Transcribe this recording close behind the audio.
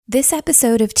This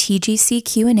episode of TGC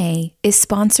Q&A is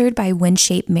sponsored by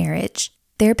WinShape Marriage.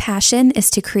 Their passion is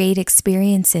to create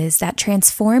experiences that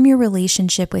transform your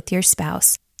relationship with your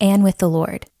spouse and with the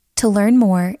Lord. To learn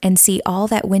more and see all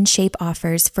that WinShape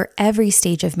offers for every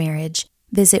stage of marriage,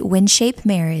 visit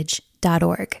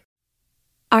winshapemarriage.org.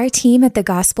 Our team at the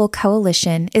Gospel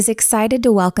Coalition is excited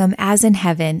to welcome As in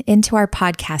Heaven into our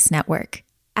podcast network.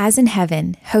 As in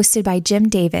Heaven, hosted by Jim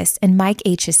Davis and Mike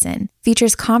Aitchison,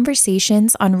 features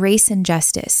conversations on race and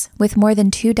justice with more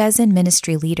than 24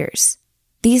 ministry leaders.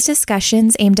 These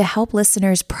discussions aim to help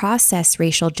listeners process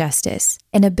racial justice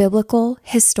in a biblical,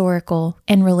 historical,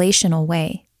 and relational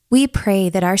way. We pray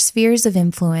that our spheres of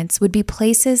influence would be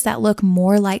places that look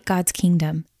more like God's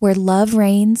kingdom, where love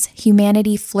reigns,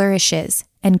 humanity flourishes,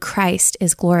 and Christ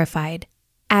is glorified.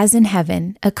 As in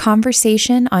Heaven, a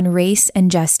conversation on race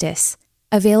and justice.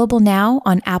 Available now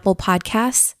on Apple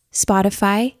Podcasts,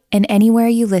 Spotify, and anywhere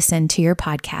you listen to your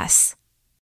podcasts.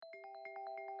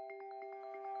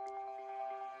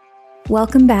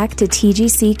 Welcome back to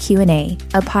TGC Q&A,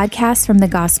 a podcast from the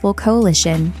Gospel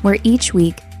Coalition, where each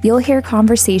week you'll hear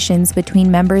conversations between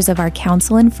members of our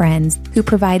council and friends who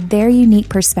provide their unique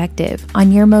perspective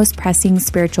on your most pressing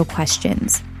spiritual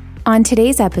questions. On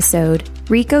today's episode,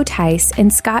 Rico Tice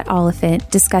and Scott Oliphant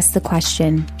discuss the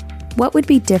question, what would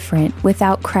be different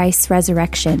without Christ's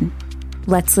resurrection?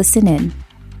 Let's listen in.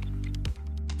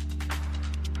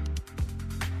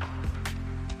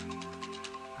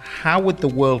 How would the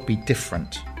world be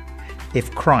different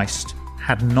if Christ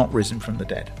had not risen from the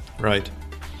dead? Right.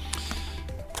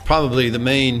 Probably the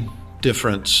main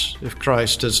difference, if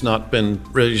Christ has not been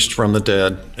raised from the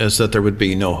dead, is that there would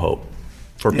be no hope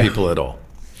for people at all.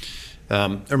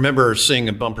 I remember seeing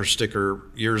a bumper sticker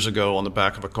years ago on the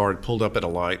back of a car. It pulled up at a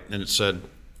light, and it said,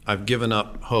 "I've given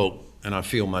up hope, and I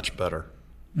feel much better."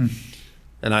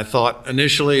 And I thought,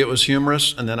 initially it was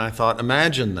humorous, and then I thought,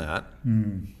 imagine that.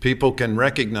 People can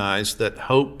recognize that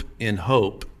hope in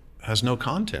hope has no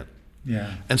content.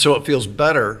 And so it feels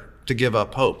better to give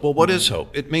up hope. Well, what is hope?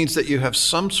 It means that you have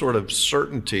some sort of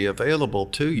certainty available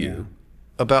to you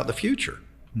about the future.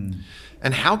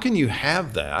 And how can you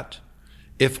have that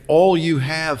if all you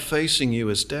have facing you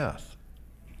is death?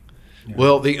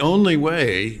 Well, the only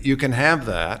way you can have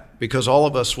that, because all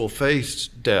of us will face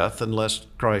death unless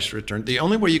Christ returns, the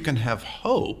only way you can have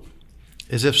hope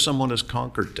is if someone has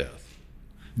conquered death.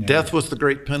 Death was the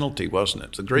great penalty, wasn't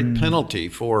it? The great penalty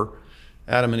for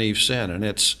Adam and Eve's sin, and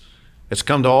it's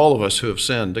come to all of us who have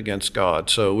sinned against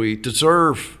God. So we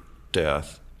deserve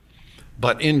death,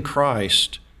 but in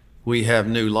Christ we have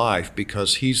new life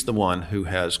because he's the one who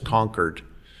has conquered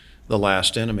the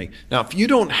last enemy. Now, if you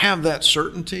don't have that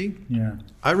certainty,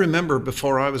 I remember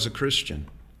before I was a Christian,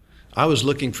 I was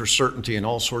looking for certainty in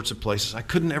all sorts of places. I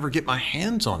couldn't ever get my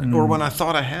hands on it, or when I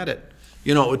thought I had it,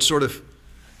 it would sort of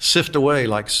sift away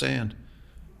like sand.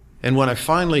 And when I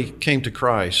finally came to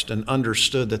Christ and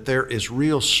understood that there is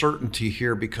real certainty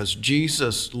here because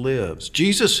Jesus lives,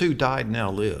 Jesus who died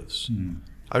now lives,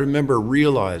 I remember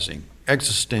realizing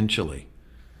existentially,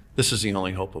 this is the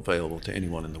only hope available to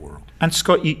anyone in the world. And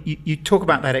Scott, you talk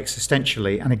about that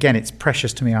existentially, and again, it's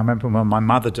precious to me. I remember when my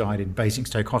mother died in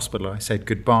Basingstoke Hospital, I said,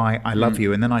 goodbye, I love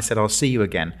you, and then I said, I'll see you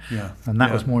again. And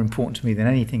that was more important to me than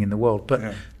anything in the world.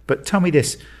 But tell me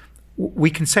this, we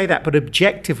can say that, but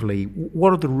objectively,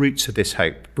 what are the roots of this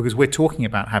hope? Because we're talking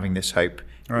about having this hope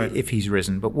if he's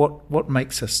risen, but what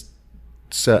makes us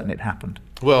certain it happened?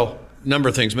 Well, a number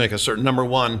of things make us certain. Number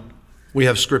one, we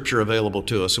have Scripture available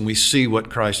to us, and we see what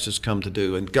Christ has come to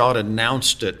do. And God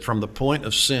announced it from the point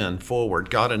of sin forward.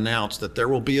 God announced that there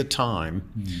will be a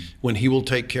time when he will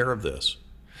take care of this.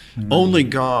 Only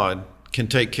God can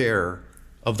take care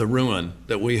of the ruin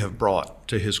that we have brought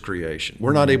to his creation.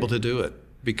 We're not able to do it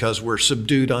because we're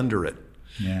subdued under it.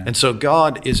 And so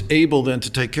God is able then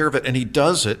to take care of it, and he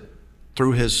does it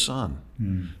through his Son.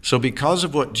 So because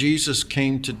of what Jesus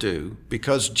came to do,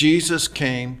 because Jesus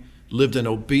came, lived an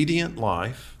obedient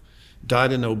life,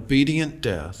 died an obedient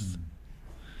death,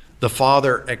 the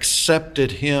Father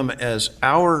accepted him as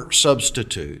our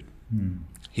substitute.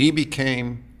 He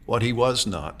became what he was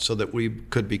not so that we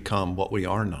could become what we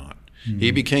are not.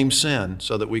 He became sin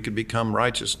so that we could become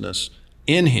righteousness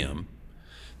in him.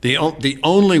 The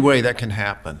only way that can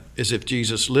happen is if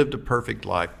Jesus lived a perfect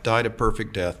life, died a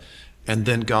perfect death, and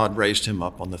then God raised him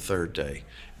up on the third day.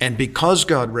 And because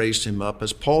God raised him up,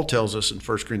 as Paul tells us in 1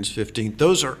 Corinthians 15,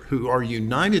 those who are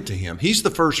united to him, he's the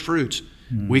first fruits.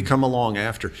 We come along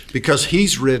after. Because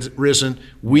he's risen,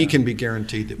 we can be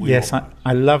guaranteed that we will. Yes,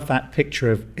 I love that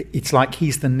picture of, it's like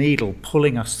he's the needle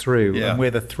pulling us through, and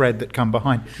we're the thread that come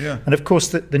behind. Yeah. And of course,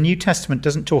 the New Testament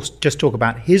doesn't just talk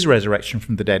about his resurrection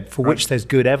from the dead, for which there's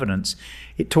good evidence.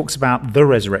 It talks about the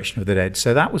resurrection of the dead.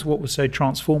 So that was what was so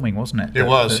transforming, wasn't it? It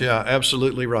was,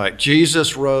 absolutely right.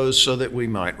 Jesus rose so that we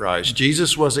might rise.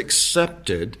 Jesus was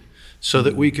accepted so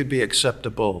that we could be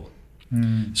acceptable.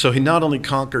 So he not only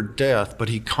conquered death, but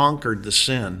he conquered the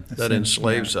sin that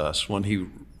enslaves us when he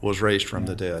was raised from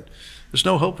the dead. There's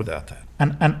no hope without that.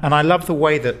 And I love the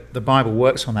way that the Bible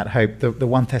works on that hope, the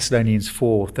 1 Thessalonians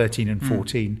 4:13 and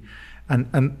 14.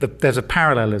 And there's a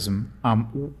parallelism.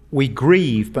 We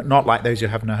grieve, but not like those who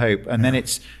have no hope. And then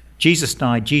it's Jesus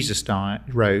died,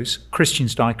 rose.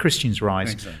 Christians die, Christians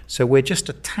rise. Exactly. So we're just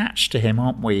attached to him,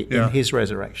 aren't we, in his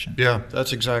resurrection? Yeah,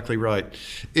 that's exactly right.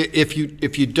 If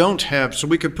you don't have, so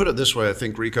we could put it this way, I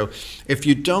think, Rico, if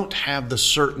you don't have the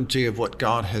certainty of what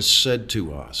God has said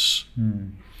to us,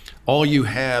 all you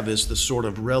have is the sort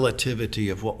of relativity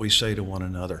of what we say to one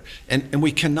another. And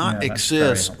we cannot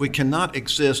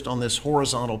exist on this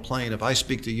horizontal plane of I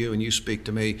speak to you and you speak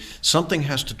to me. Something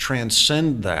has to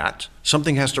transcend that.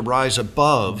 Something has to rise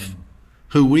above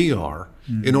who we are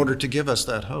in order to give us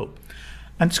that hope.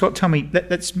 And Scott, tell me,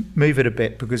 let's move it a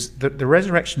bit, because the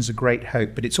resurrection is a great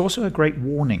hope, but it's also a great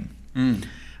warning.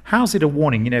 How's it a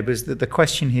warning? Because the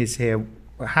question is here,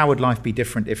 how would life be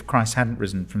different if Christ hadn't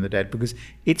risen from the dead? Because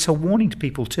it's a warning to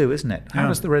people too, isn't it? How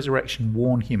does the resurrection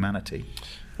warn humanity?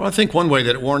 Well, I think one way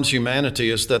that it warns humanity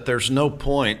is that there's no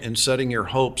point in setting your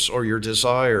hopes or your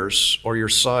desires or your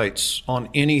sights on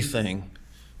anything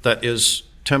that is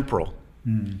temporal.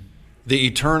 The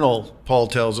eternal, Paul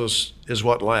tells us, is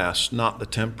what lasts, not the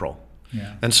temporal.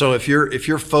 And so if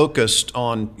you're focused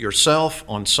on yourself,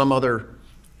 on some other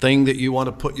thing that you want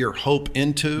to put your hope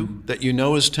into that you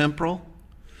know is temporal,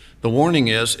 the warning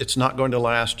is it's not going to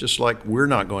last, just like we're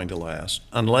not going to last,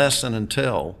 unless and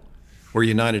until we're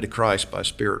united to Christ by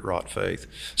Spirit-wrought faith.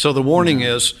 So the warning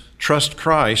is trust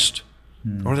Christ,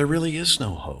 or there really is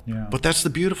no hope. But that's the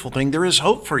beautiful thing. There is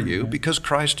hope for you because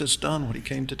Christ has done what he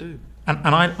came to do.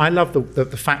 And I love the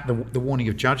fact, the warning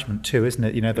of judgment too, isn't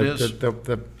it?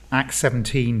 The Acts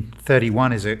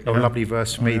 17:31 is a lovely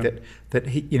verse for me, that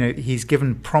he, he's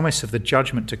given promise of the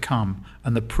judgment to come,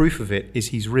 and the proof of it is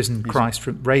he's raised Christ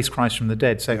from the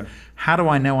dead. So how do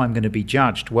I know I'm going to be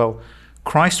judged? Well,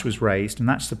 Christ was raised, and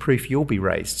that's the proof you'll be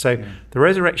raised. So the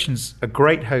resurrection's a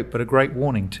great hope, but a great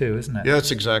warning too, isn't it? Yeah,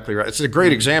 that's exactly right. It's a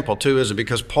great example too, isn't it?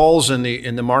 Because Paul's in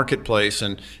the marketplace,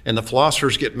 and the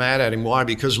philosophers get mad at him. Why?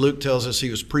 Because Luke tells us he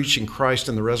was preaching Christ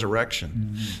and the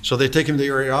resurrection. So they take him to the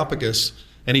Areopagus,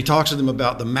 and he talks to them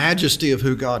about the majesty of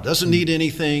who God doesn't need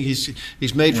anything.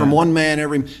 He's made from one man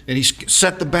and he's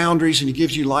set the boundaries, and he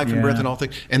gives you life and breath and all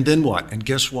things. And then what? And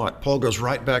guess what? Paul goes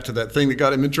right back to that thing that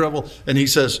got him in trouble, and he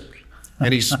says,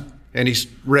 and he's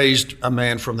raised a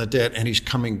man from the dead, and he's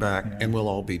coming back, and we'll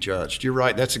all be judged. You're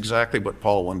right. That's exactly what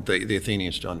Paul wanted the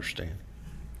Athenians to understand.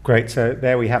 Great. So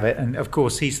there we have it. And of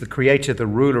course, he's the creator, the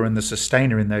ruler, and the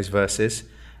sustainer in those verses.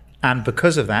 And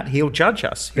because of that, he'll judge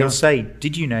us. He'll say,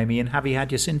 did you know me, and have you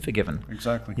had your sin forgiven?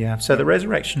 Exactly. Yeah. So the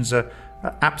resurrection's an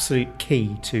absolute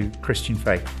key to Christian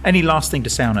faith. Any last thing to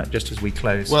say on it, just as we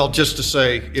close? Well, just to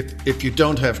say, if you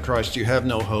don't have Christ, you have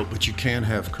no hope, but you can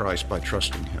have Christ by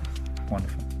trusting him.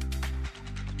 Wonderful.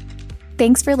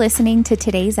 Thanks for listening to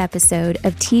today's episode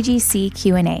of TGC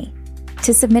Q&A.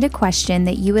 To submit a question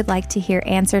that you would like to hear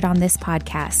answered on this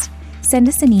podcast, send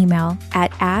us an email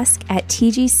at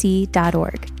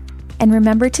ask@tgc.org. And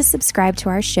remember to subscribe to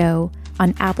our show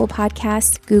on Apple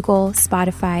Podcasts, Google,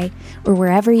 Spotify, or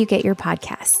wherever you get your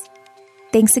podcasts.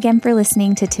 Thanks again for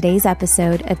listening to today's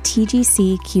episode of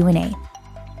TGC Q&A.